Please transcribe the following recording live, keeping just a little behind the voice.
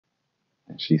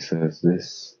And she says,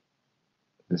 this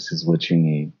is what you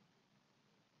need.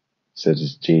 She said,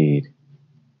 it's jade.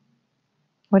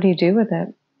 What do you do with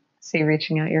it? See,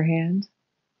 reaching out your hand.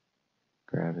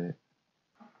 Grab it.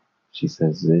 She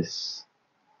says, this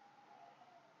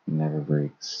never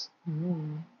breaks.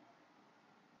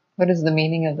 What is the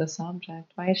meaning of this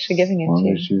object? Why is she giving it to As long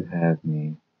you? as you have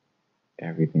me,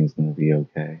 everything's going to be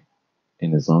okay.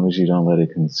 And as long as you don't let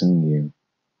it consume you,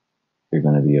 you're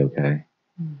going to be okay.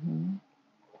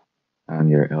 I'm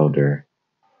your elder,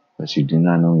 but you do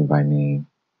not know me by name.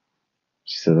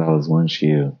 She says I was once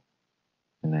you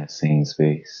in that same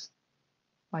space.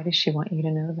 Why does she want you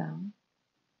to know that?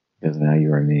 Because now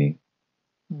you are me.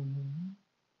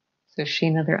 So is she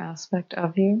another aspect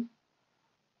of you?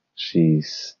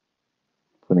 She's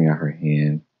putting out her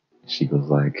hand. She goes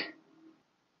like,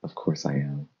 of course I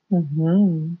am.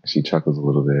 She chuckles a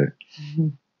little bit.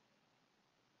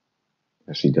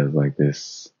 And she does like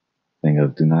this thing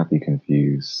of do not be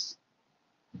confused.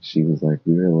 She was like,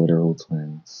 we are literal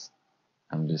twins.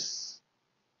 I'm just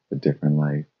a different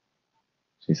life.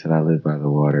 She said, I live by the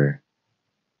water.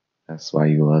 That's why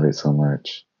you love it so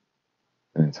much.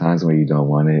 And in times when you don't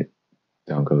want it,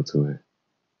 don't go to it.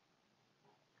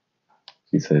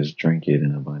 She says, drink it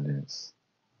in abundance,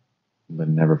 but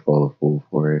never fall a fool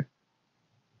for it.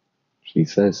 She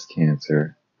says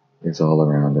cancer is all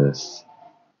around us.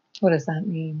 What does that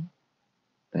mean?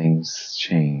 Things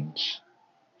change.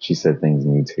 She said things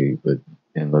mutate, but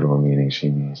in literal meaning, she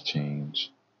means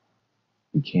change.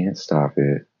 You can't stop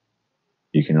it.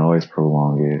 You can always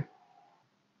prolong it,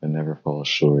 but never fall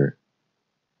short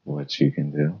of what you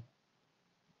can do.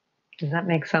 Does that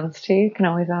make sense to you? You can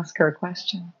always ask her a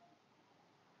question.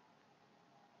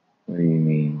 What do you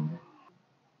mean?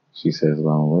 She says,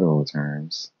 well, in literal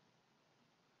terms,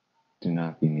 do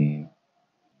not be mean.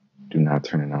 Do not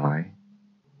turn an eye.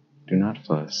 Do not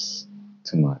fuss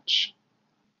too much.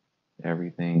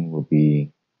 Everything will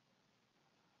be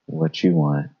what you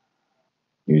want.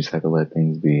 You just have to let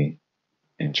things be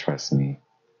and trust me.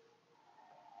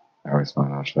 I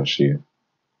respond, I'll trust you.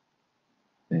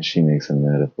 Then she makes a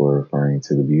metaphor referring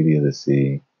to the beauty of the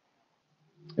sea.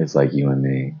 It's like you and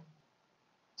me.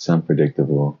 It's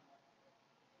unpredictable.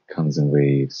 Comes in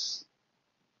waves.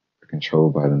 We're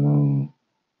controlled by the moon.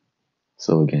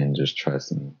 So again, just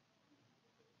trust me.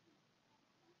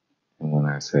 And when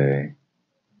I say,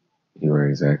 you are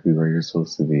exactly where you're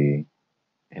supposed to be,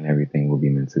 and everything will be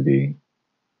meant to be.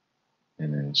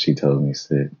 And then she tells me,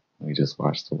 sit. We just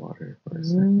watch the water for a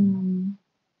second.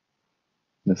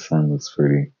 The sun looks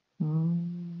pretty.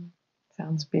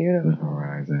 Sounds beautiful. The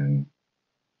horizon,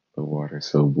 the water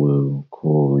so blue,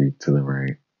 coral reef to the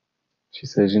right. She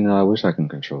says, I wish I can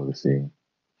control the sea,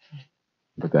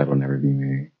 but that'll never be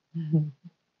me.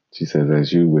 She says,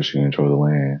 as you wish you control the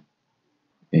land,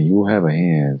 and you will have a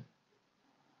hand.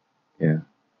 Yeah.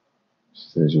 She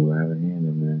says you will have a hand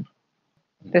in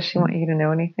that. Does she want you to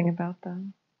know anything about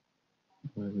that?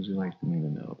 What would you like me to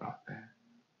know about that?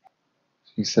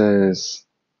 She says,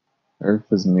 Earth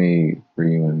was made for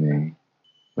you and me,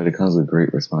 but it comes with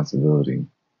great responsibility.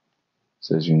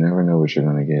 Says you never know what you're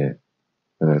going to get,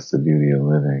 but that's the beauty of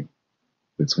living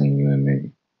between you and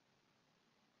me.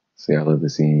 See, I love the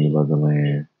sea and you love the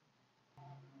land,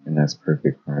 and that's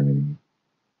perfect harmony.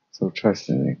 So trust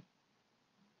in me.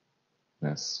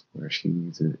 That's where she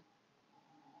leaves it.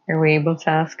 Are we able to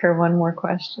ask her one more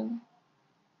question?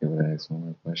 You would ask one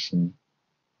more question?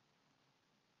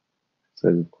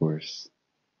 Says, of course.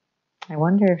 I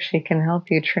wonder if she can help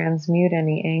you transmute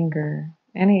any anger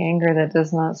that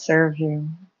does not serve you,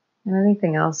 and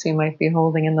anything else you might be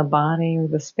holding in the body or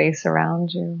the space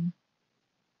around you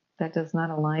that does not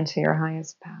align to your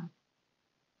highest path.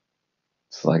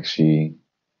 It's like she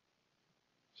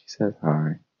says,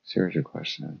 hi, she heard your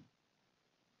question.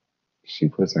 She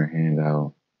puts her hand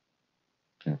out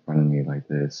in front of me like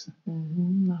this.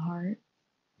 The heart.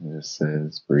 And just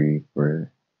says, breathe for it.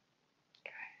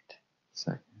 Good.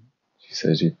 Second. She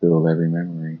says you feel every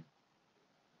memory,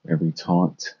 every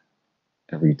taunt,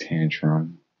 every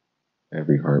tantrum,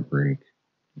 every heartbreak.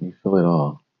 You feel it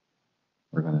all.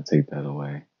 We're going to take that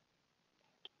away.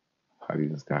 Party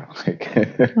just got like...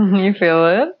 You feel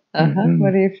it?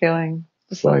 What are you feeling?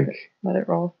 Just like... Let it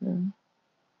roll through.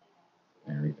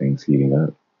 Everything's heating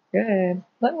up. Good.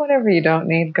 Let whatever you don't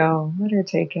need go. Let her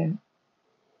take it.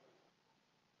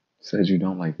 Says you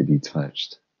don't like to be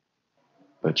touched,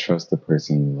 but trust the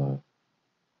person you love.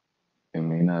 It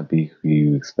may not be who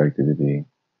you expect it to be,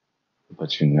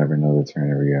 but you never know the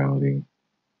turn of reality.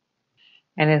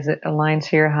 And is it aligned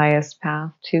to your highest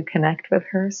path to connect with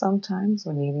her sometimes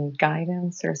when you need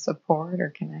guidance or support or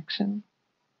connection?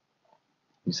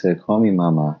 You said, call me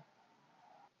mama.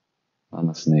 I'm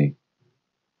a snake.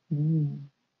 Mm.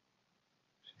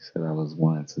 She said I was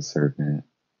once a serpent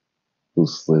who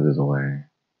slithered away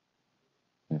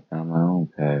and found my own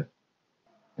path.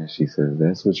 And she says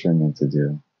that's what you're meant to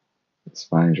do. Is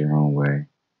find your own way.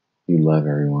 You love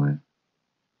everyone,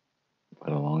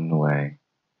 but along the way,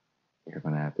 you're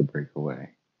going to have to break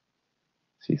away.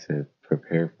 She said,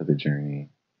 prepare for the journey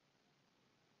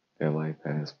that life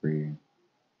has for you.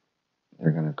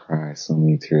 They're going to cry so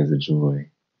many tears of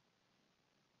joy.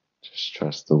 Just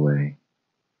trust the way.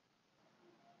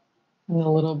 And the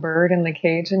little bird in the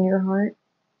cage in your heart?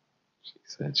 She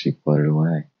said she fluttered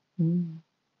away. Mm.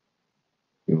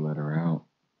 You let her out,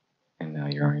 and now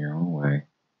you're on your own way.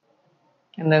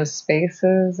 And those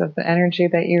spaces of the energy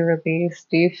that you release,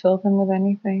 do you fill them with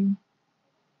anything?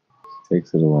 She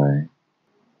takes it away.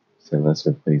 So let's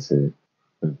replace it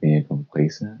with being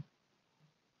complacent.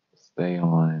 Stay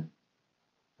on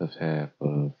the path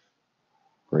of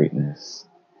greatness,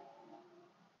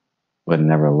 but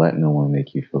never let no one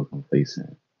make you feel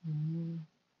complacent. Mm.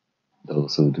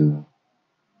 Those who do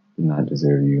not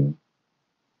deserve you,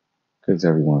 because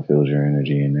everyone feels your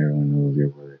energy and everyone knows your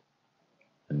worth,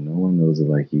 and no one knows it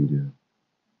like you do.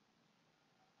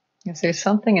 Is there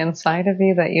something inside of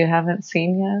you that you haven't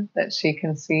seen yet that she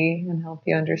can see and help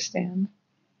you understand?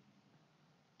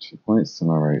 She points to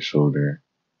my right shoulder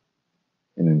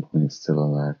and then points to the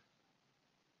left.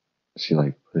 She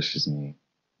pushes me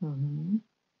Mm-hmm.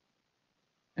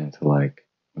 into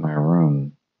my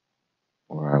room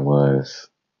where I was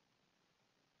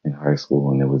in high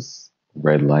school, and there was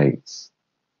red lights.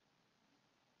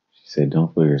 She said,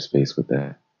 don't fill your space with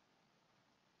that.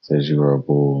 Says you are a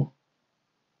bull,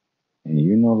 and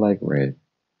you know like red.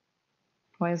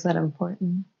 Why is that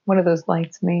important? What do those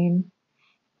lights mean?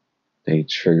 They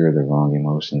trigger the wrong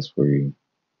emotions for you.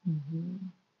 Mm-hmm.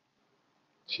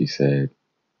 She said,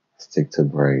 stick to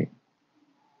bright,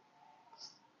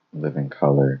 live in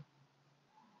color.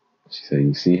 She said,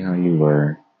 you see how you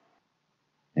were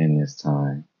in this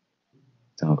time.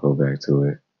 Don't go back to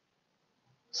it.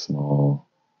 Small.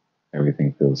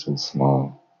 Everything feels so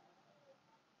small.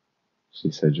 She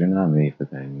said, you're not made for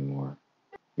that anymore.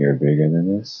 You're bigger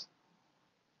than this.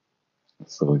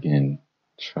 So again,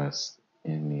 trust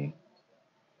in me.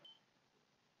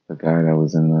 The guy that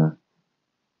was in the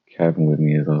cabin with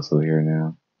me is also here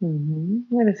now. Mm-hmm.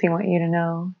 What does he want you to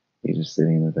know? He's just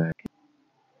sitting in the back.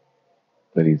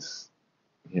 But he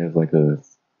has like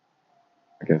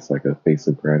a face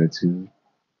of gratitude.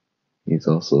 He's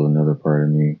also another part of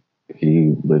me.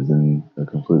 He lives in a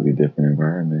completely different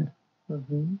environment,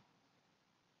 Mm-hmm.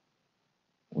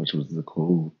 which was the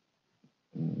cold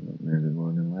near the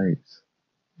northern lights.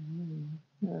 Mm.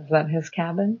 Is that his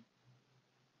cabin?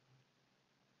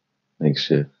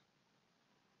 Makeshift.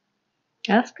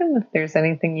 Ask him if there's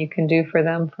anything you can do for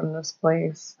them from this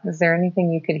place. Is there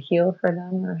anything you could heal for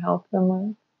them or help them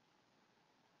with?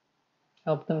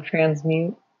 Help them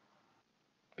transmute?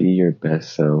 Be your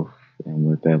best self. And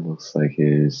what that looks like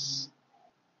is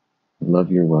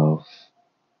love your wealth,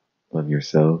 love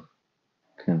yourself,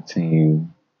 continue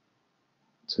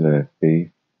to have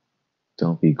faith.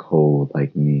 Don't be cold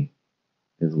like me,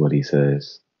 is what he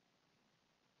says.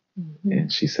 Mm-hmm.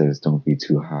 And she says, don't be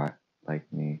too hot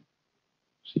like me.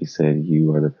 She said,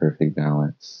 you are the perfect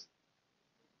balance.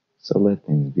 So let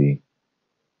things be.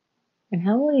 And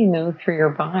how will you know through your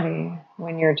body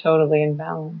when you're totally in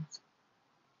balance?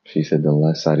 She said, the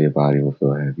left side of your body will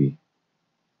feel heavy.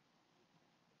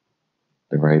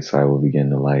 The right side will begin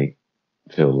to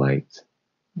feel light.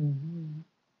 Mm-hmm.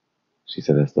 She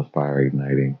said, that's the fire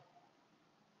igniting.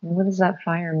 And what does that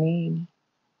fire mean?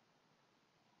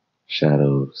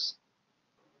 Shadows,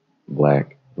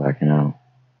 blacking out.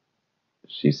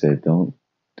 She said, don't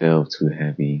delve too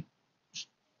heavy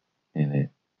in it,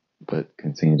 but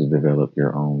continue to develop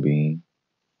your own being.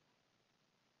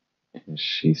 And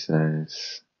she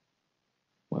says,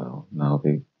 well, now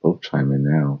they both chime in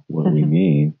now. What we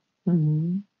mean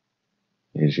Mm-hmm.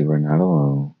 is you are not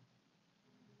alone.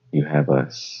 You have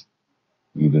us.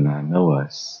 You do not know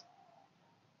us,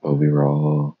 but we were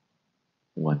all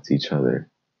once each other.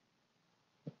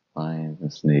 Lions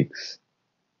and snakes.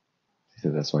 She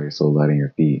said, that's why you're so light on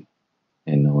your feet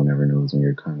and no one ever knows when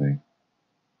you're coming.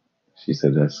 She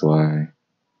said, that's why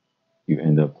you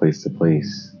end up place to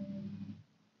place,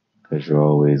 because you're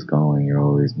always going, you're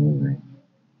always moving,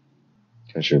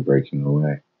 because you're breaking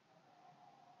away,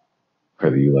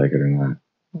 whether you like it or not.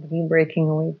 What are you breaking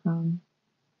away from?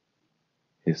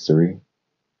 History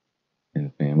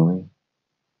and family.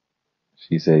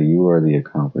 She said, you are the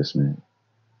accomplishment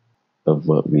of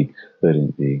what we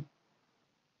couldn't be.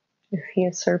 Is he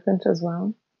a serpent as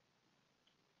well?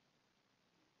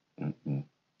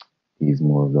 he's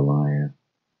more of the lion,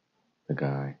 the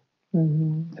guy.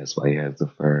 Mm-hmm. That's why he has the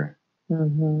fur.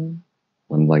 Mm-hmm.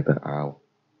 One like the owl,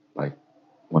 like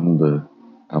one of the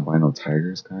albino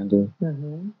tigers, kind of.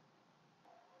 Mm-hmm.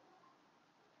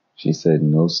 She said,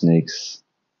 "No snakes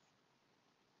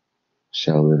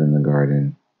shall live in the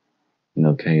garden.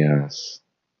 No chaos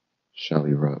shall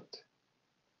erupt."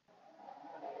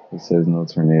 He says, "No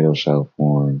tornado shall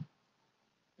form,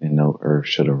 and no earth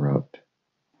should erupt."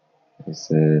 He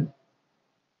said,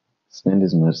 "Spend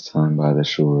as much time by the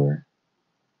shore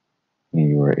and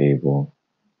you are able,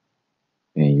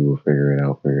 and you will figure it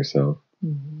out for yourself."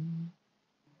 Mm-hmm.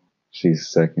 She's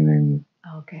seconding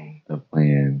Okay. the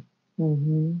plan.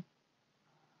 Mm-hmm.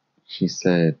 She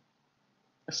said,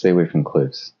 "Stay away from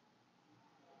cliffs."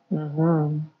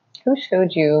 Mm-hmm. Who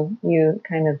showed you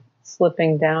kind of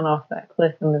slipping down off that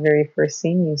cliff in the very first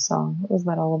scene you saw? What was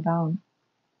that all about?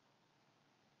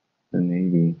 The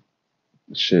Navy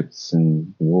ships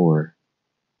in war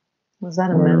Was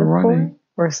that a were metaphor running.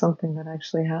 or something that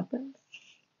actually happened?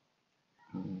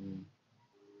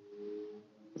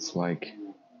 It's like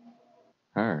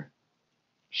her.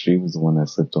 She was the one that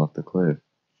slipped off the cliff.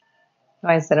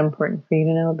 Why is that important for you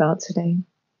to know about today?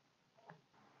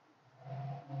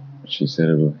 She said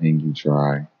it'll hang you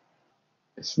dry.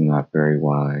 It's not very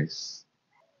wise.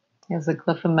 Is a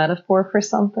cliff a metaphor for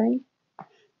something?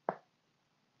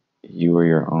 You are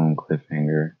your own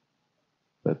cliffhanger,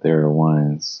 but there are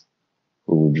ones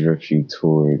who will drift you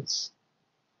towards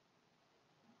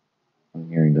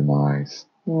nearing demise.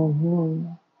 Mm-hmm.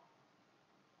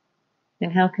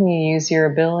 And how can you use your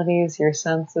abilities, your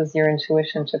senses, your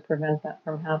intuition to prevent that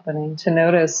from happening? To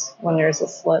notice when there's a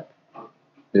slip?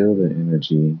 Feel the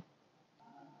energy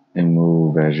and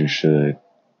move as you should.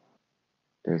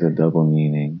 There's a double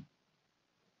meaning.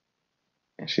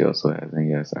 And she also has, and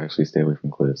yes, actually stay away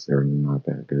from cliffs. They're not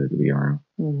that good to be around.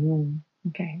 Mm-hmm.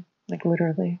 Okay, like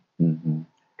literally. Mm-hmm.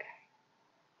 Okay.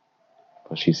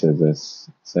 But she says this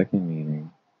second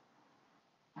meaning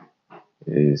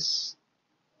is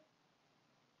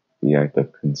the act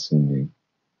of consuming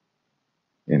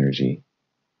energy.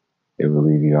 It will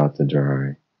leave you out to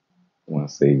dry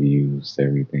once they've used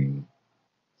everything.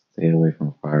 Stay away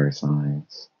from fire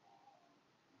signs.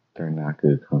 They're not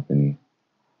good company.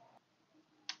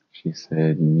 She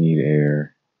said you need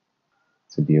air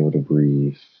to be able to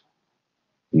breathe.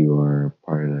 You are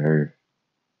part of the earth.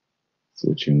 It's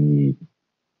what you need.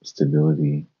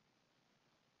 Stability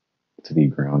to be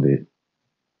grounded.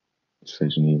 She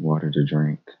said you need water to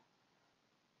drink,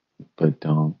 but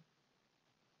don't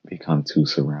become too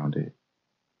surrounded.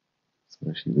 That's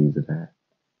where she leaves it at.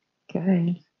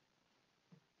 Good.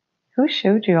 Who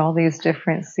showed you all these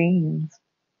different scenes?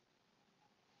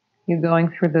 You going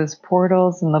through those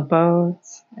portals and the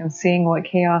boats and seeing what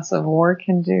chaos of war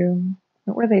can do?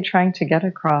 What were they trying to get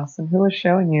across, and who was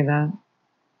showing you that?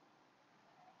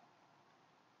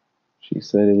 She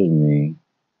said it was me,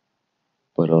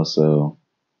 but also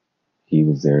he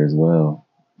was there as well,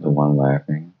 the one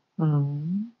laughing.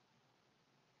 Hmm.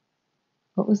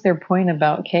 What was their point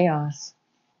about chaos?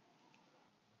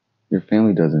 Your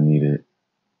family doesn't need it.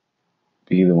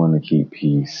 Be the one to keep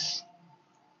peace,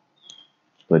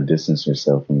 but distance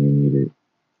yourself when you need it.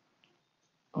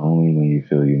 Only when you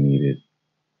feel you need it,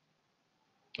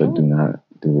 but do not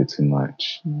do it too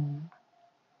much. Hmm.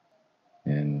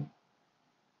 And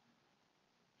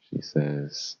she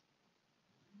says,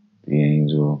 the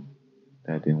angel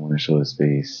that didn't want to show his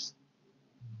face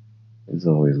is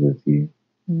always with you.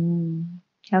 Hmm.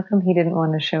 How come he didn't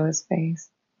want to show his face?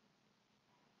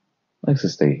 Likes to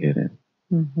stay hidden.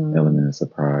 Mm-hmm. Element of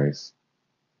surprise.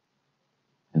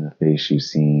 And the face you've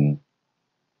seen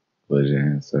was your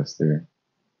ancestor.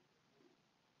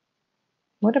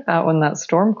 What about when that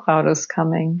storm cloud was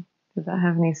coming? Did that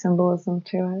have any symbolism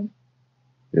to it?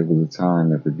 There was a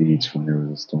time at the beach when there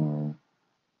was a storm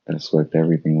that swept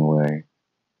everything away.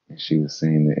 And she was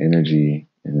saying the energy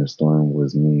in the storm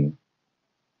was me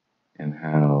and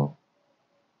how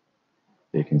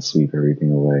it can sweep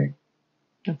everything away.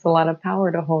 That's a lot of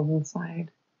power to hold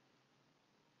inside.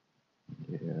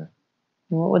 Yeah. And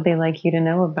what would they like you to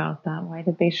know about that? Why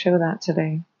did they show that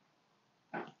today?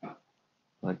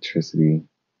 Electricity.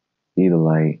 Be the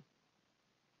light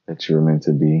that you were meant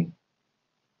to be.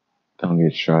 Don't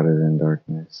get shrouded in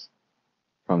darkness.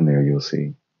 From there you'll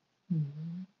see.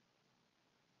 Mm-hmm.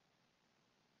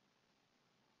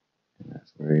 And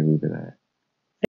that's where they leave it at.